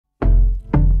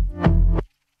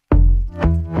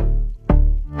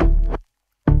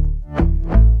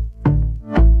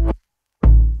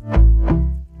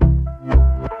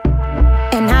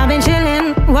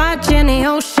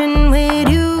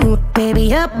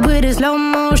with a slow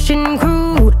motion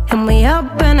crew, and we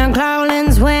up in our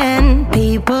cloudlands when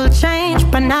people change,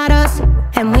 but not us.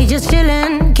 And we just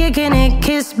chillin', kicking it,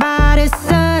 kissed by the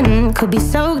sun. Could be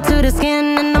soaked to the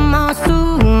skin in the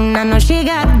monsoon. I know she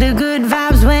got the good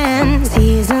vibes when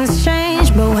seasons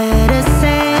change, but we're the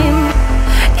same.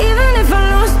 Even if I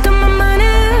lost all my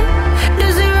money,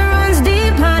 the zero runs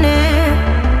deep, honey.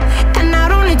 And I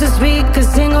don't need to speak a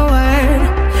single word,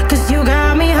 'cause you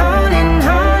got me holding,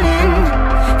 holding.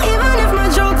 Even if my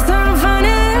jokes aren't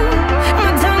funny,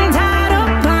 my tongue tied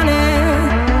up on it.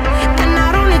 And I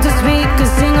don't need to speak a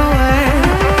single word,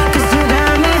 'cause you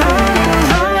got me holding,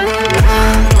 holding.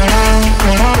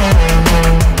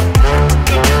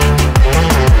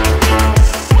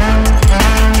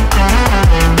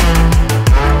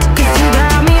 'Cause you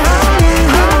got me holding,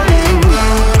 holding.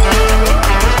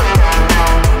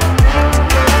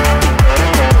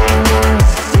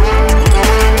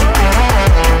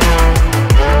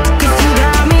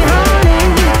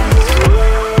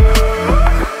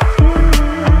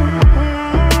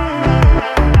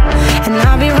 And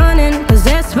I'll be running,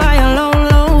 possessed by a low,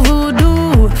 low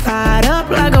voodoo. Fired up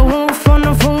like a wolf on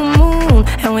the full moon.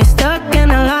 And we're stuck in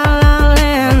a la la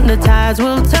land. The tides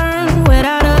will turn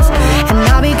without us. And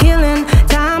I'll be killing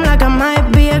time like I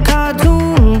might be a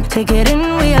cartoon. Take it in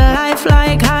real life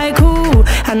like haiku.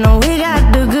 I know we got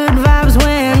the good vibes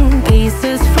when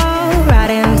pieces fall right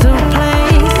into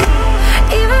place.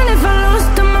 Even if I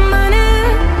lost all my money,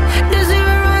 the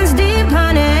zero runs deep,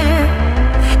 honey.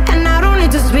 And I don't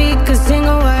need to speak a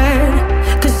single word,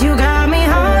 'cause you got me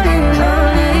holding,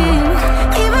 holding.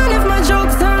 Even if my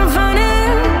jokes aren't funny,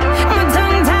 my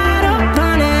tongue tied up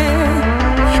on it.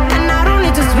 And I don't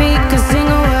need to speak a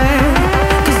single word,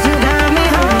 'cause you got me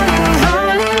holding,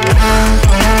 holding.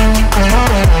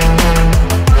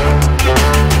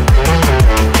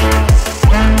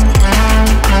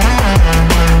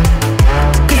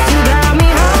 'Cause you got me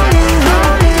holding,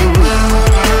 holding.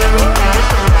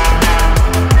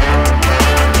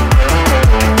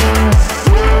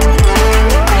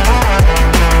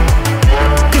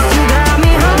 Cause you got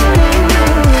me holding.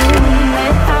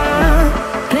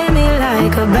 Play me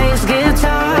like a bass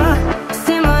guitar,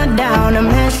 simmer down and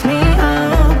mess me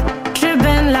up,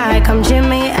 tripping like I'm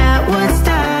Jimmy at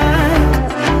Woodstock.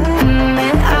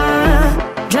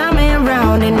 Drive me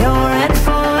around in your red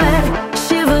Ford,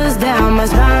 shivers down my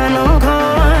spinal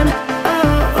cord.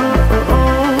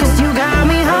 Cause you got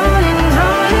me holding,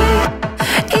 holding.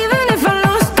 Even if I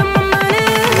lost all my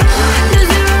money, the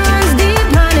zero runs deep,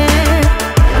 honey.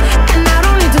 And I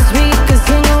don't need to speak a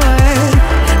single word,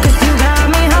 'cause you got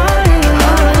me holding,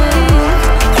 holding.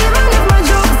 Even if my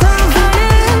jokes aren't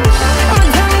funny, my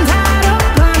tongue tied up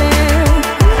on it.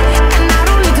 And I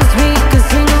don't need to speak a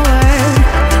single word,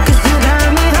 'cause you got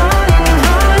me holding,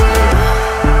 holding.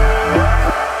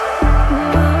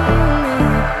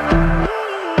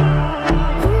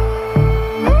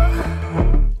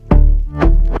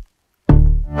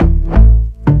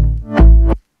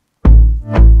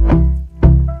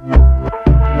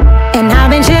 And I've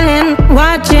been chillin',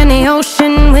 watching the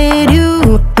ocean with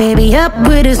you. Baby, up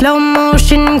with a slow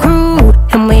motion crew.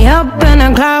 And we up in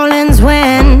our cloudlands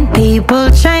when people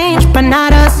change, but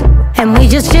not us. And we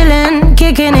just chillin',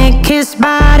 kicking it, kissed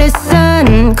by the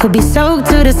sun. Could be soaked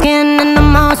to the skin in the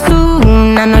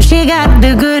monsoon. I know she got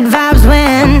the good vibes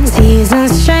when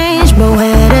seasons change, but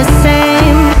we're the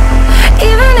same.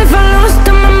 Even if I lost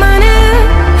all my money,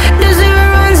 the zero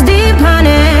runs deep,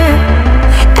 honey.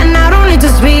 And I don't need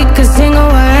to speak a single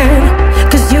word,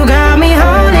 'cause you got me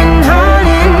holding,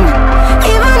 holding.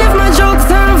 Even if my jokes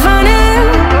aren't funny,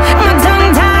 my tongue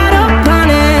tied up on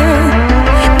it.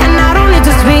 And I don't need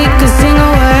to speak a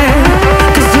single word,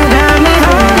 'cause you got me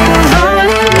holding,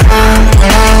 holding.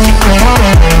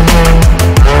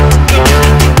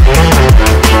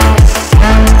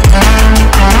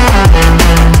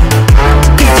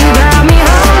 'Cause you got me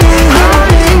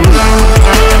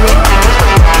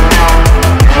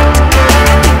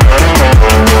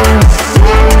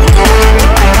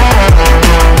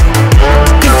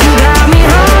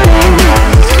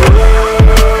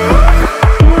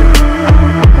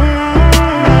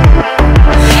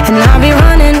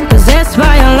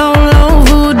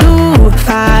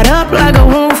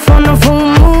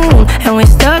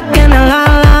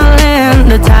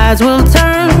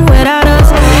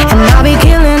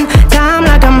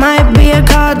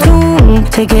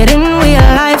Take it in real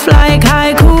life like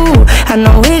haiku. I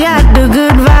know we got the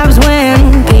good vibes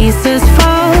when pieces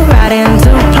fall right into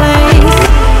place.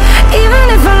 Even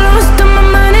if I lost all my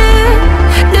money,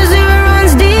 the zero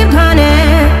runs deep, honey.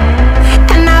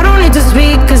 And I don't need to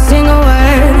speak a single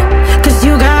word, 'cause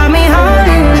you got me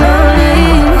holding,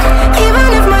 holding. Even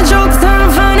if my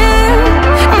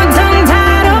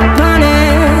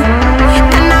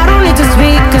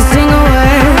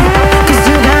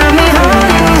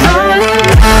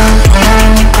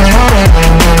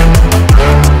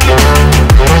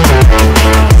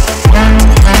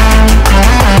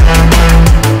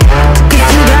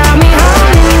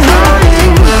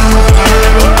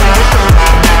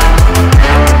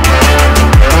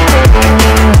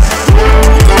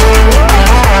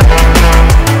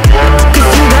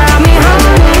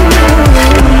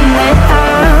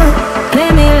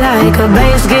pick a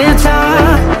bass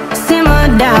guitar,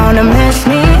 simmer down and mess